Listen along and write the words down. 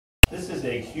This is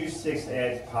a Q6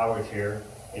 Edge power chair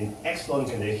in excellent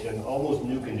condition, almost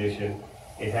new condition.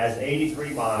 It has 83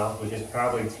 miles, which is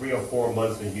probably 3 or 4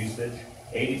 months of usage.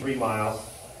 83 miles.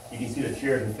 You can see the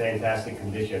chair is in fantastic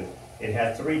condition. It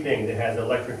has three things. It has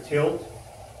electric tilt,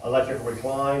 electric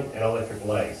recline, and electric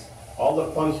legs. All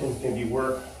the functions can be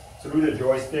worked through the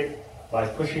joystick by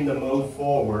pushing the mode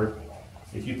forward.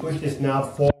 If you push this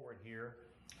knob forward here,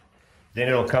 then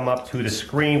it'll come up to the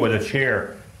screen where the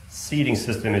chair seating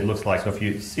system it looks like. So if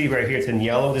you see right here, it's in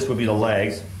yellow, this would be the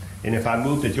legs. And if I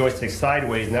move the joystick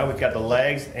sideways, now we've got the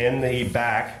legs and the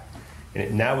back,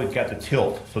 and now we've got the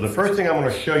tilt. So the first thing I'm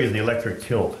going to show you is the electric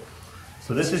tilt.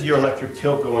 So this is your electric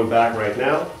tilt going back right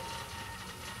now.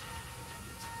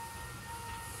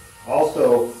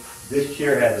 Also, this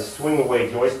chair has a swing away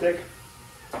joystick,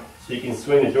 so you can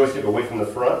swing the joystick away from the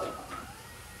front.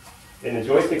 And the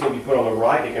joystick can be put on the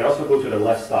right, it can also go to the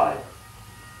left side.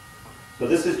 So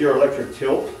this is your electric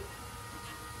tilt.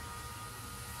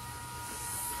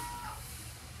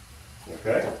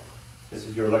 Okay, this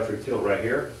is your electric tilt right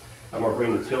here. I'm going to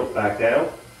bring the tilt back down.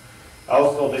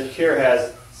 Also, this chair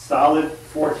has solid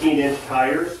 14-inch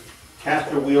tires,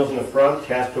 caster wheels in the front,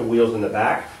 caster wheels in the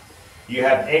back. You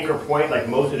have anchor point like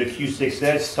most of the Q6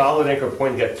 Edge, solid anchor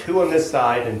point. You got two on this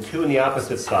side and two on the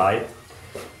opposite side.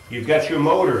 You've got your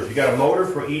motors. You've got a motor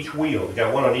for each wheel. You've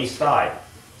got one on each side.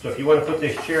 So if you want to put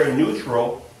this chair in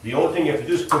neutral, the only thing you have to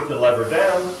do is push the lever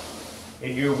down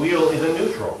and your wheel is in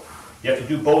neutral. You have to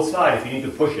do both sides if you need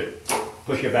to push it.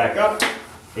 Push it back up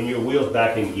and your wheel's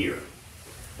back in gear.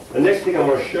 The next thing I'm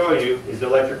going to show you is the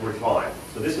electric recline.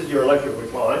 So this is your electric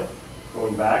recline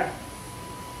going back.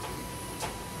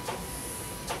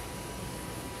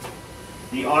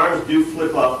 The arms do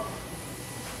flip up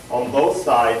on both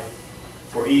sides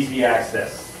for easy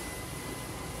access.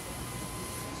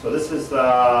 So this is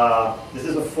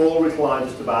a full recline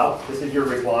just about. This is your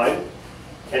recline.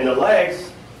 And the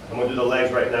legs, I'm going to do the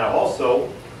legs right now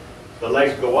also. The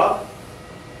legs go up.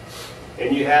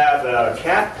 And you have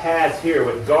calf pads here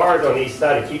with guards on each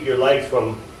side to keep your legs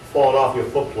from falling off your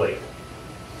foot plate.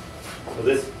 So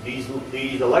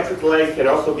these electric legs can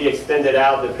also be extended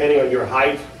out depending on your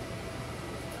height.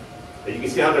 And you can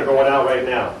see how they're going out right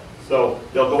now. So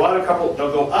they'll go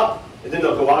up, and then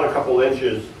they'll go out a couple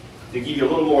inches to give you a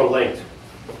little more length.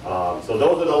 So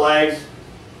those are the legs,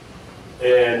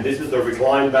 and this is the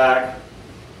recline back.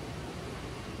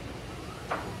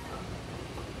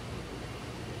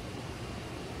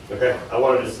 Okay, I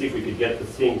wanted to see if we could get the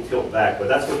seam tilt back, but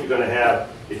that's what you're going to have.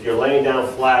 If you're laying down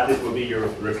flat, this will be your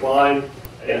recline,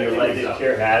 and your leg this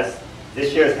chair has.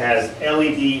 This chair has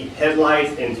LED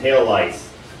headlights and tail lights.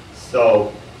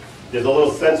 So there's a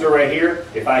little sensor right here.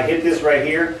 If I hit this right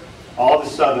here, all of a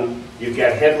sudden you've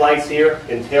got headlights here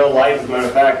and tail lights. As a matter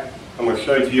of fact, I'm going to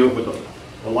show it to you with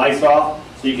the lights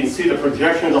off. So you can see the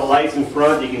projection of the lights in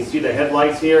front. You can see the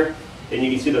headlights here, and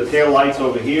you can see the tail lights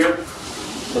over here.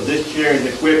 So this chair is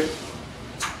equipped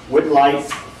with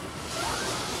lights,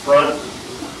 front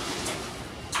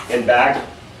and back.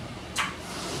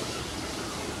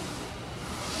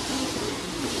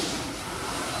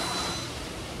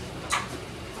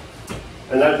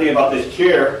 Another thing about this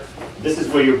chair, this is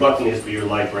where your button is for your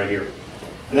light right here.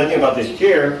 Another thing about this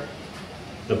chair,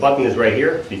 the button is right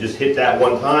here. So you just hit that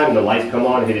one time and the lights come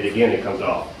on, hit it again, it comes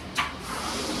off.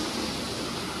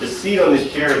 The seat on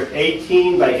this chair is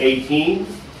 18 by 18.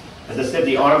 As I said,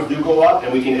 the arms do go up,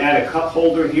 and we can add a cup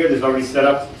holder here. There's already set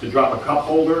up to drop a cup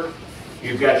holder.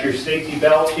 You've got your safety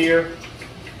belt here.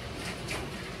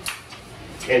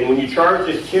 And when you charge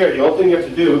this chair, the only thing you have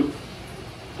to do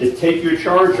is take your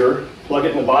charger, plug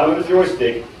it in the bottom of the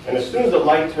joystick, and as soon as the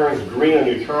light turns green on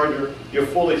your charger, you're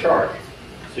fully charged.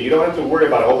 So you don't have to worry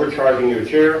about overcharging your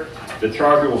chair. The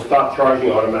charger will stop charging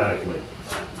automatically.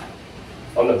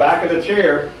 On the back of the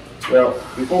chair, well,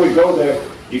 before we go there,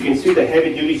 you can see the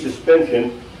heavy-duty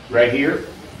suspension right here.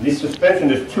 This suspension,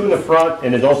 there's two in the front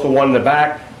and there's also one in the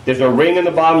back. There's a ring in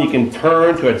the bottom you can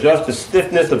turn to adjust the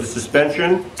stiffness of the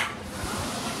suspension.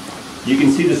 You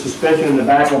can see the suspension in the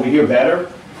back over here better.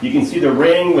 You can see the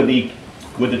ring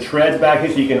with the treads back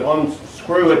here, so you can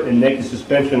unscrew it and make the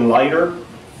suspension lighter.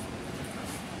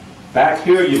 Back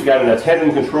here you've got an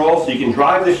attendant control, so you can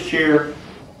drive this chair.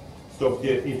 So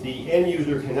if the end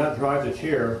user cannot drive the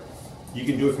chair, you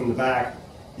can do it from the back.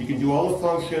 You can do all the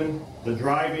function, the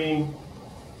driving,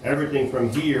 everything from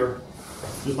here,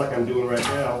 just like I'm doing right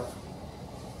now.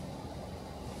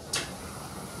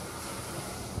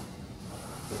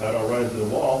 If I don't run into the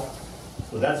wall.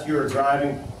 So that's your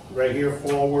driving right here,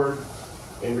 forward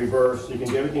and reverse. So you can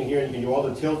do everything here. You can do all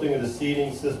the tilting of the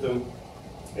seating system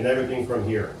and everything from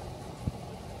here.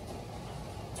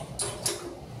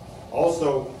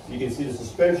 Also, you can see the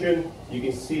suspension, you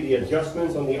can see the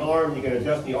adjustments on the arm, you can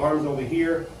adjust the arms over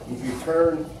here. If you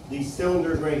turn these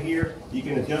cylinders right here, you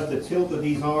can adjust the tilt of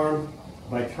these arms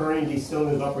by turning these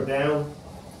cylinders up or down.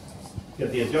 You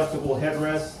have the adjustable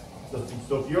headrest.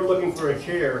 So if you're looking for a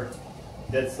chair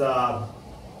that's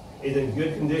is in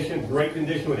good condition, great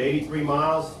condition with 83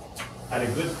 miles, at a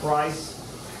good price,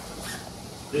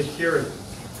 this chair is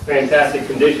fantastic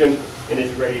condition and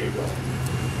it's ready to go.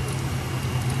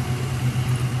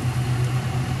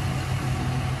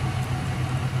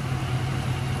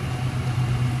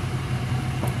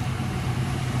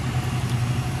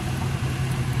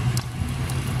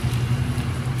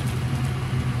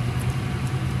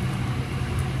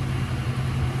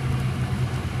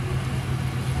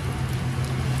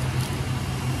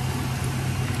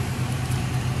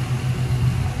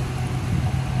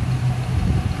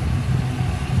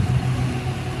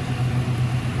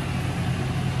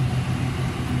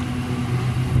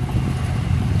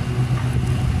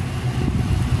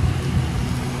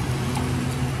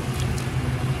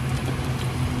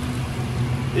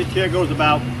 This chair goes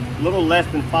about a little less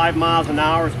than 5 miles an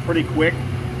hour. It's pretty quick.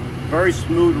 Very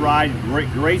smooth ride,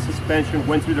 great suspension,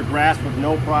 went through the grass with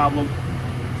no problem.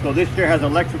 So this chair has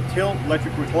electric tilt,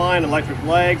 electric recline, electric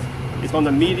legs. It's on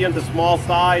the medium to small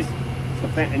size,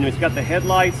 and it's got the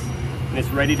headlights, and it's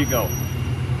ready to go.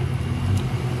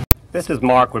 This is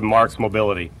Marc with Marc's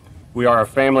Mobility. We are a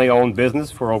family-owned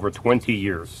business for over 20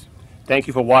 years. Thank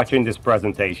you for watching this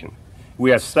presentation.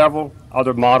 We have several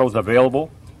other models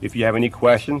available. If you have any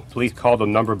questions, please call the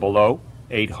number below,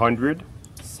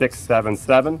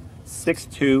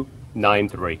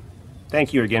 800-677-6293.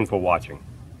 Thank you again for watching.